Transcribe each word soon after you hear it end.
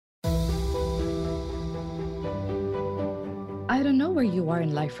I don't know where you are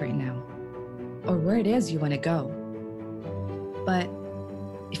in life right now or where it is you want to go. But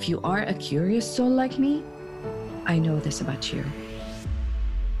if you are a curious soul like me, I know this about you.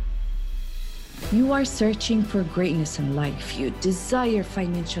 You are searching for greatness in life. You desire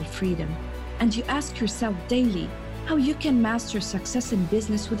financial freedom, and you ask yourself daily how you can master success in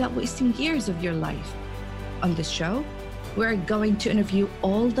business without wasting years of your life. On this show, we're going to interview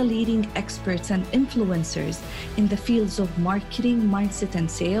all the leading experts and influencers in the fields of marketing, mindset,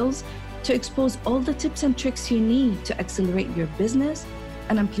 and sales to expose all the tips and tricks you need to accelerate your business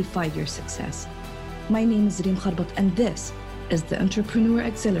and amplify your success. My name is Reem Kharbat, and this is the Entrepreneur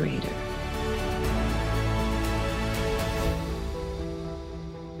Accelerator.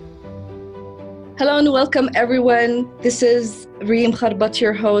 Hello and welcome, everyone. This is Reem Kharbat,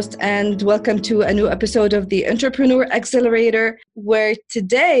 your host, and welcome to a new episode of the Entrepreneur Accelerator, where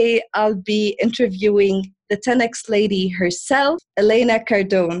today I'll be interviewing the 10X lady herself, Elena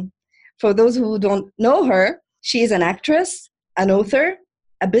Cardone. For those who don't know her, she is an actress, an author,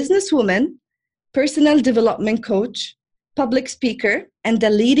 a businesswoman, personal development coach, public speaker, and a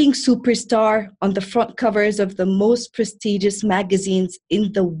leading superstar on the front covers of the most prestigious magazines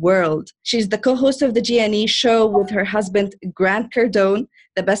in the world. She's the co-host of the G&E show with her husband, Grant Cardone,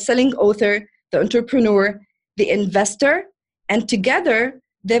 the best-selling author, the entrepreneur, the investor, and together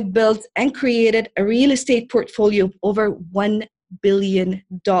they've built and created a real estate portfolio of over $1 billion.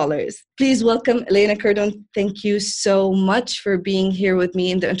 Please welcome Elena Cardone. Thank you so much for being here with me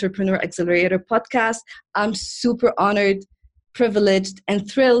in the Entrepreneur Accelerator podcast. I'm super honored, privileged, and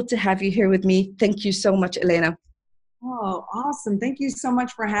thrilled to have you here with me. Thank you so much, Elena. Oh, awesome. Thank you so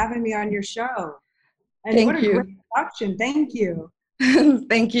much for having me on your show. And Thank what a you. great introduction. Thank you.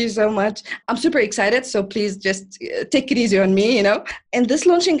 Thank you so much. I'm super excited, so please just take it easy on me, In this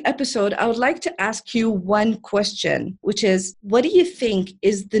launching episode, I would like to ask you one question, which is, what do you think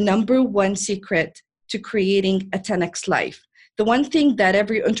is the number one secret to creating a 10X life? The one thing that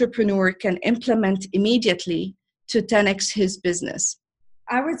every entrepreneur can implement immediately to 10X his business?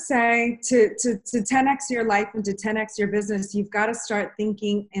 I would say to 10X your life and to 10X your business, you've got to start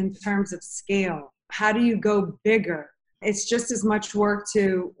thinking in terms of scale. How do you go bigger? It's just as much work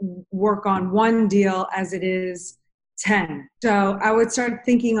to work on one deal as it is 10. So I would start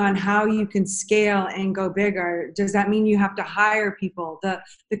thinking on how you can scale and go bigger. Does that mean you have to hire people? The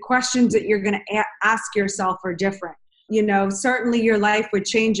questions that you're going to ask yourself are different. Certainly your life would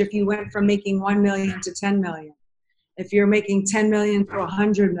change if you went from making 1 million to 10 million. If you're making 10 million to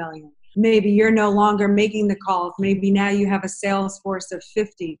 100 million, maybe you're no longer making the calls. Maybe now you have a sales force of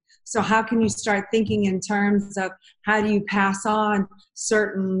 50. So how can you start thinking in terms of how do you pass on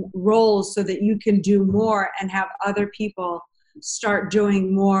certain roles so that you can do more and have other people start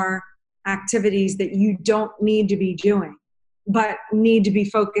doing more activities that you don't need to be doing, but need to be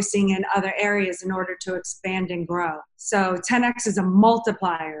focusing in other areas in order to expand and grow. So 10X is a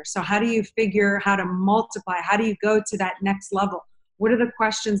multiplier. So how do you figure how to multiply? How do you go to that next level? What are the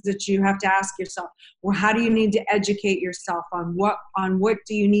questions that you have to ask yourself? Well, how do you need to educate yourself on what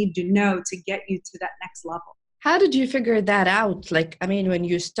do you need to know to get you to that next level? How did you figure that out? When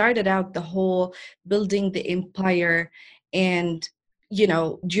you started out the whole building the empire and,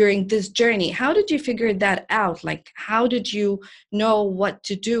 during this journey, how did you figure that out? How did you know what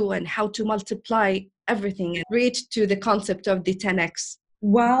to do and how to multiply everything and reach to the concept of the 10X?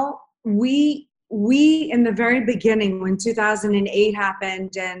 Well, we in the very beginning, when 2008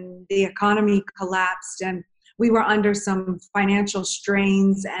 happened and the economy collapsed and we were under some financial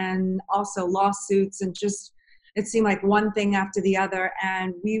strains and also lawsuits and just, it seemed like one thing after the other.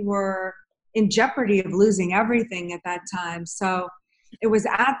 And we were in jeopardy of losing everything at that time. So it was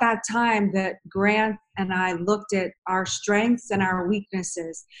at that time that Grant and I looked at our strengths and our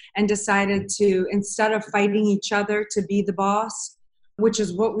weaknesses and decided to, instead of fighting each other to be the boss, which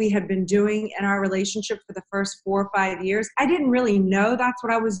is what we had been doing in our relationship for the first 4 or 5 years. I didn't really know that's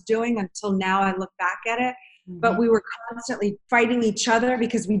what I was doing until now I look back at it. Mm-hmm. But we were constantly fighting each other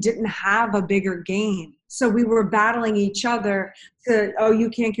because we didn't have a bigger game. So we were battling each other to, oh, you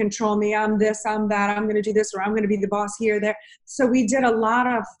can't control me. I'm this, I'm that. I'm going to do this, or I'm going to be the boss here, there. So we did a lot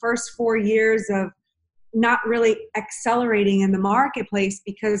of first 4 years of not really accelerating in the marketplace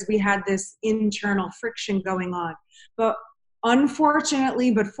because we had this internal friction going on. But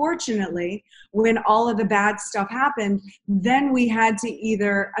unfortunately, but fortunately, when all of the bad stuff happened, then we had to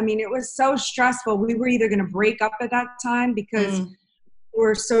it was so stressful. We were either going to break up at that time because we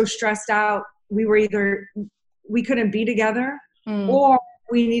were so stressed out. We couldn't be together or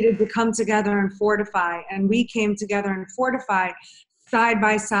we needed to come together and fortify. And we came together and fortify side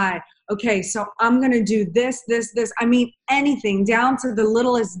by side. okay, so I'm going to do this, this, this. I mean, anything down to the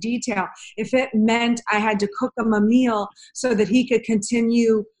littlest detail. If it meant I had to cook him a meal so that he could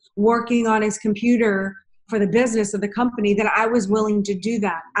continue working on his computer for the business of the company, then I was willing to do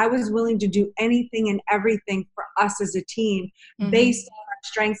that. I was willing to do anything and everything for us as a team based on our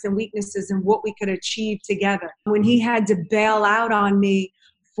strengths and weaknesses and what we could achieve together. When he had to bail out on me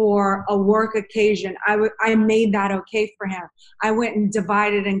for a work occasion, I made that okay for him. I went and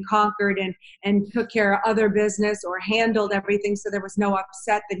divided and conquered and took care of other business or handled everything so there was no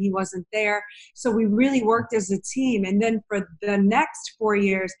upset that he wasn't there. So we really worked as a team. And then for the next 4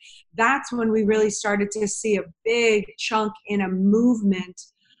 years, that's when we really started to see a big chunk in a movement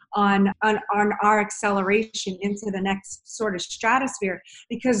on our acceleration into the next sort of stratosphere,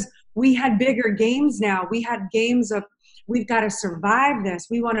 because we had bigger games now. We had games of, we've got to survive this.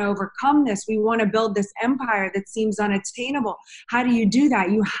 We want to overcome this. We want to build this empire that seems unattainable. How do you do that?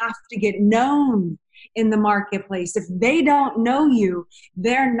 You have to get known in the marketplace. If they don't know you,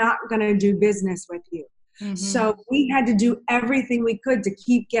 they're not going to do business with you. So we had to do everything we could to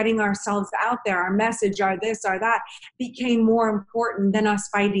keep getting ourselves out there. Our message, our this, our that, became more important than us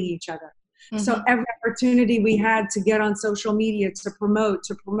fighting each other. So every opportunity we had to get on social media to promote,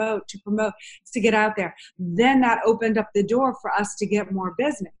 to get out there, then that opened up the door for us to get more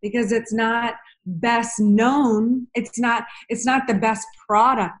business, because it's not best known. It's not the best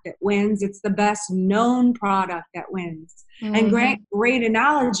product that wins. It's the best known product that wins. And great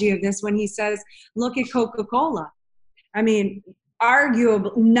analogy of this when he says, look at Coca-Cola. I mean,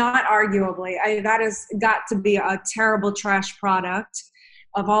 not arguably, that has got to be a terrible trash product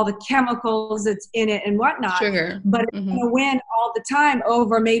of all the chemicals that's in it and whatnot. Sugar. But it's going to win all the time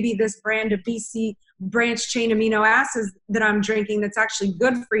over maybe this brand of BC branched chain amino acids that I'm drinking that's actually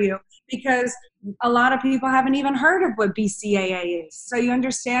good for you, because a lot of people haven't even heard of what BCAA is. So you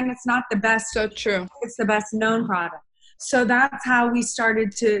understand, it's not the best. So true. It's the best known product. So that's how we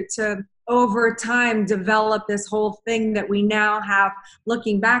started to over time develop this whole thing that we now have,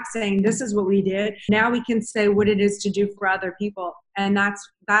 looking back, saying this is what we did. Now we can say what it is to do for other people. And that's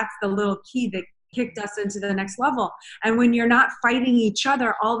the little key that kicked us into the next level. And when you're not fighting each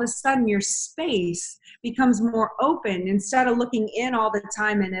other, all of a sudden your space becomes more open. Instead of looking in all the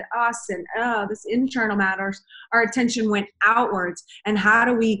time and at us and this internal matters, our attention went outwards. And how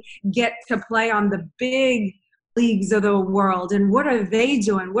do we get to play on the big leagues of the world, and what are they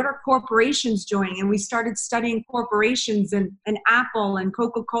doing? What are corporations doing? And we started studying corporations and Apple and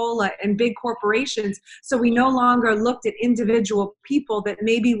Coca-Cola and big corporations. So we no longer looked at individual people that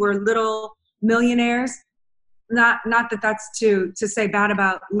maybe were little millionaires. Not that that's to say bad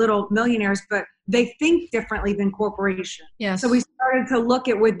about little millionaires, but they think differently than corporations. Yes. So we started to look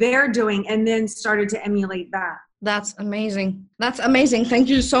at what they're doing and then started to emulate that. That's amazing. That's amazing. Thank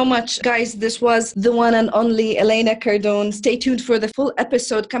you so much, guys. This was the one and only Elena Cardone. Stay tuned for the full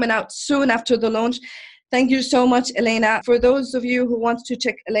episode coming out soon after the launch. Thank you so much, Elena. For those of you who want to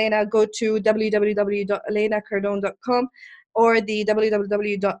check Elena, go to www.elenacardone.com or the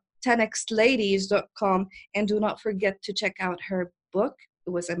www.10xladies.com, and do not forget to check out her book. It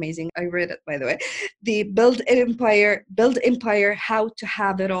was amazing. I read it, by the way. The Build Empire, How to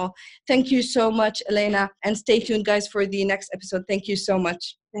Have It All. Thank you so much, Elena. And stay tuned, guys, for the next episode. Thank you so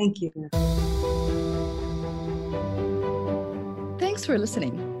much. Thank you. Thanks for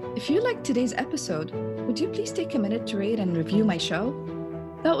listening. If you liked today's episode, would you please take a minute to rate and review my show?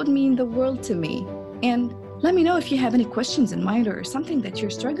 That would mean the world to me. And let me know if you have any questions in mind or something that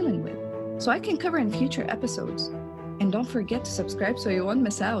you're struggling with, so I can cover in future episodes. And don't forget to subscribe so you won't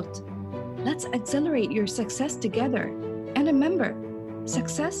miss out. Let's accelerate your success together. And remember,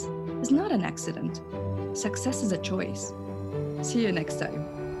 success is not an accident. Success is a choice. See you next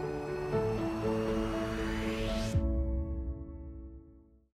time.